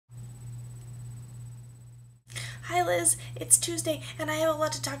Hi Liz, it's Tuesday and I have a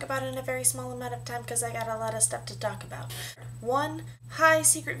lot to talk about in a very small amount of time because I got a lot of stuff to talk about. 1. Hi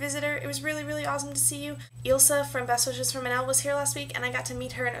secret visitor, it was really awesome to see you. Ilsa from Best Wishes from NL was here last week and I got to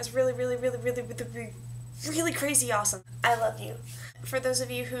meet her and it was really crazy awesome. I love you. For those of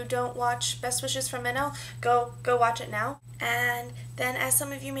you who don't watch Best Wishes from NL, go watch it now. And then as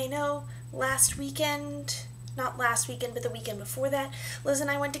some of you may know, last weekend, not last weekend, but the weekend before that, Liz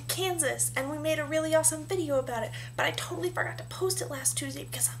and I went to Kansas, and we made a really awesome video about it, but I totally forgot to post it last Tuesday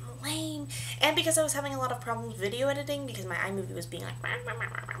because I'm lame, and because I was having a lot of problems video editing because my iMovie was being like,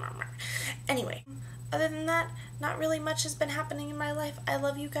 anyway, other than that, not really much has been happening in my life. I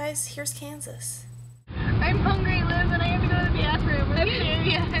love you guys. Here's Kansas. I'm hungry, Liz, and I have to go to the bathroom. I'm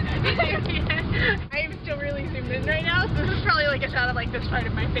serious. I am still really zoomed in right now, so this is probably like a shot of like this part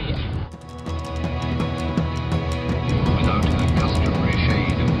of my face.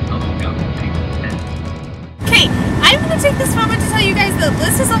 Okay, I'm going to take this moment to tell you guys that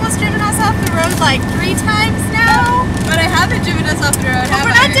Liz has almost driven us off the road like 3 times now. But I haven't driven us off the road, have I?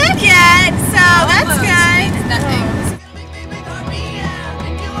 We're not dead yet, so that's good. Nothing.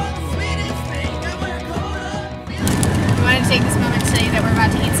 I want to take this moment to tell you that we're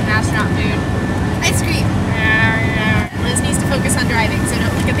about to eat some astronaut food. Ice cream. Liz needs to focus on driving, so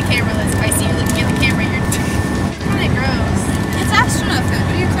don't look at the camera, Liz. If I see you looking at the camera, you're kind of gross. It's astronaut food.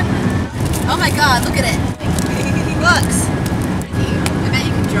 What are you expecting? Oh my god, look at it. Looks. I bet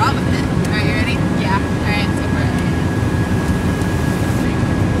you can draw with it. Alright, you ready? Yeah. Alright, let's go for it.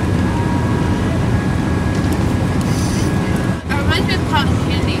 It reminds me of cotton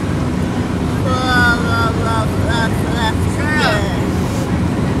candy.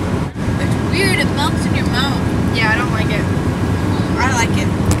 It's weird, it melts in your mouth. Yeah, I don't like it. I like it.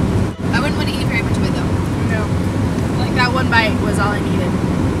 I wouldn't want to eat very much of it though. No. Like that one bite was all I needed.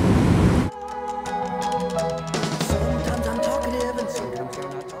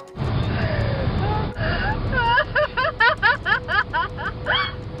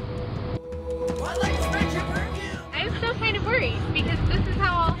 I'm still kind of worried because this is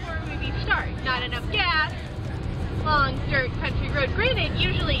how all horror movies start. Not enough gas, long dirt country road. Granted,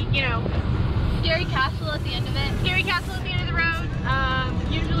 usually, you know, Scary castle at the end of it. scary castle at the end of the road.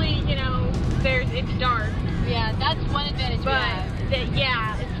 Usually, you know, it's dark. Yeah, that's one advantage we But have.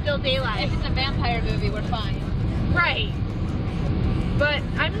 yeah, it's still daylight. If it's a vampire movie, we're fine. Right. But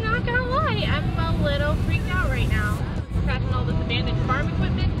I'm not gonna lie, I'm a little freaked out right now. We're passing all this abandoned farm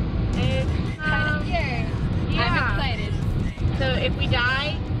equipment. It's Kind of scared. yeah. I'm excited. So if we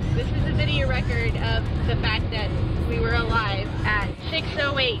die, this is a video record of the fact that we were alive at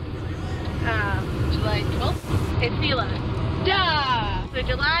 6:08. July 12th? It's Sela. Duh! So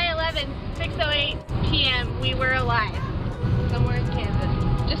July 11th, 6:08 p.m. we were alive. Somewhere in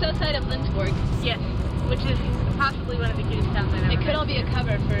Kansas. Just outside of Lindsborg. Yes. Which is possibly one of the cutest towns I've ever It could been. all be a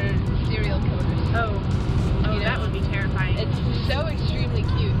cover for serial killers. Oh, You know? that would be terrifying. It's so extremely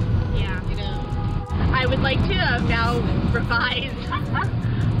cute, yeah. you know. I would like to now revise.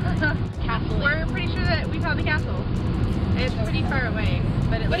 Castle. We're pretty sure that we found the castle. It's pretty far away,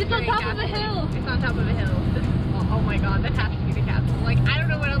 but But it's on top of a hill. It's on top of a hill. Oh my god, that has to be the castle. Like, I don't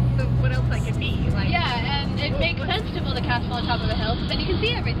know what else that could be. Like, Yeah, and it makes sense to build a castle on top of a hill, because then you can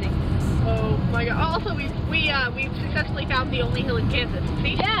see everything. oh my god. Also, we've successfully found the only hill in Kansas.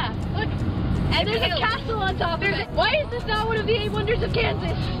 See? Yeah, look. And there's a castle on top of it. Why is this not one of the 8 wonders of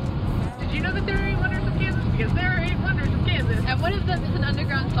Kansas? Did you know that there are 8 wonders of Kansas? Because there are 8 wonders of Kansas. And one of them is an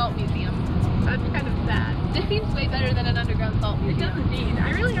underground salt museum. That's kind of sad. This seems way better than an underground salt It does museum. indeed.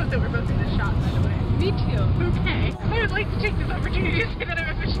 I really hope that we're both in this shot, by the way. Me too. Okay. I would like to take this opportunity to say that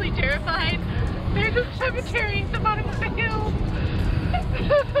I'm officially terrified. There's a cemetery at the bottom of the hill.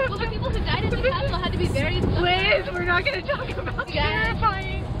 Well, the people who died in the castle had to be buried somewhere. Liz, we're not going to talk about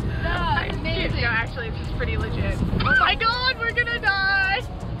terrifying. That's amazing. No, actually, this is pretty legit. Oh my god, we're going to die.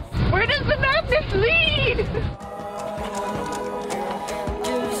 Where does the madness lead?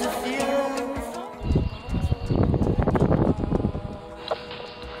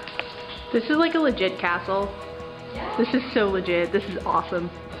 This is like a legit castle. Yeah. This is so legit. This is awesome.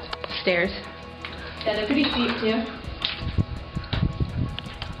 Stairs. Yeah, they're pretty steep too.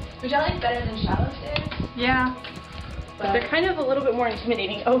 Which I like better than shallow stairs. Yeah. But they're kind of a little bit more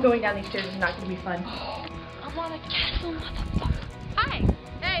intimidating. Oh, going down these stairs is not going to be fun. I'm on a castle, motherfucker. Hi.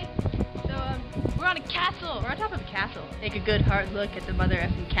 Hey. So, we're on a castle. We're on top of a castle. Take a good hard look at the mother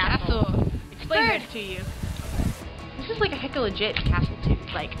effing castle. Explain this to you. This is like a heck of legit castle too.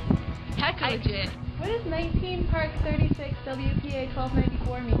 Like, Heck legit. What does 19 Park 36 WPA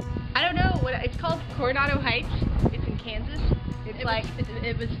 1294 mean? I don't know what it's called. Coronado Heights. It's in Kansas. It's like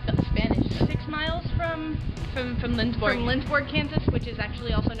it was Spanish. 6 miles from Lindsborg. From Lindsborg, Kansas, which is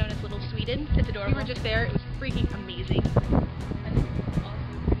actually also known as Little Sweden. It's adorable. We were just there. It was freaking amazing. And also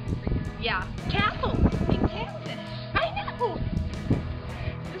pretty freaking, yeah, castle in Kansas. I know.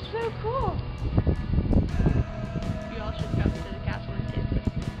 It's so cool. You all should come to the castle in Kansas.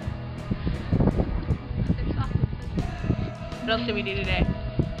 It's awesome. What else did we do today?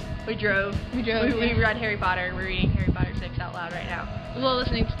 We drove. We read Harry Potter. We're reading Harry Potter 6 out loud right now. Well,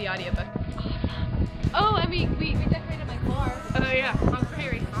 listening to the audiobook. Awesome. Oh, and we decorated my car. Oh yeah, honk for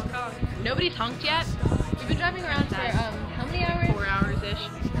Harry, Hong Kong. Nobody's honked yet. We've been driving around for how many hours? 4 hours-ish.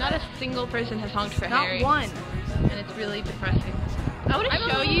 Not a single person has honked for Harry. Not one. And it's really depressing. I want to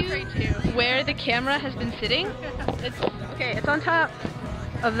show you where the camera has been sitting. It's on top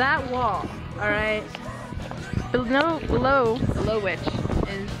of that wall. All right. Below which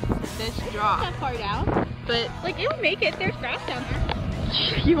is this drop. Not far down. But like it would make it. There's grass down there.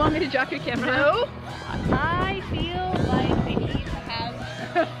 You want me to drop your camera? No. I feel like they need to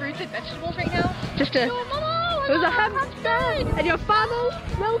have fruits and vegetables right now. Just to. Mama, it was a hamster, and your father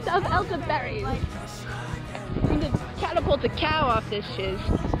smelled of elderberries. I'm going to catapult a cow off this shiz.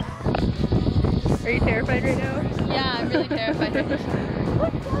 Are you terrified right now? Yeah, I'm really terrified right now.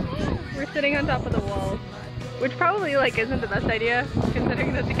 What's going on? We're sitting on top of the wall. Which probably like isn't the best idea,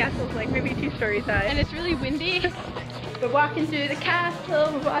 considering that the castle's like maybe 2 stories high. And it's really windy. We're walking through the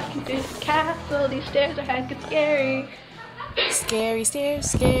castle, these stairs are heckin' scary. Scary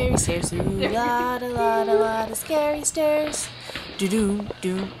stairs, ooh, lot of scary stairs. Do.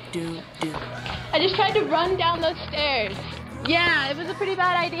 I just tried to run down those stairs. Yeah, it was a pretty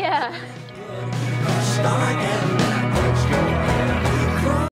bad idea.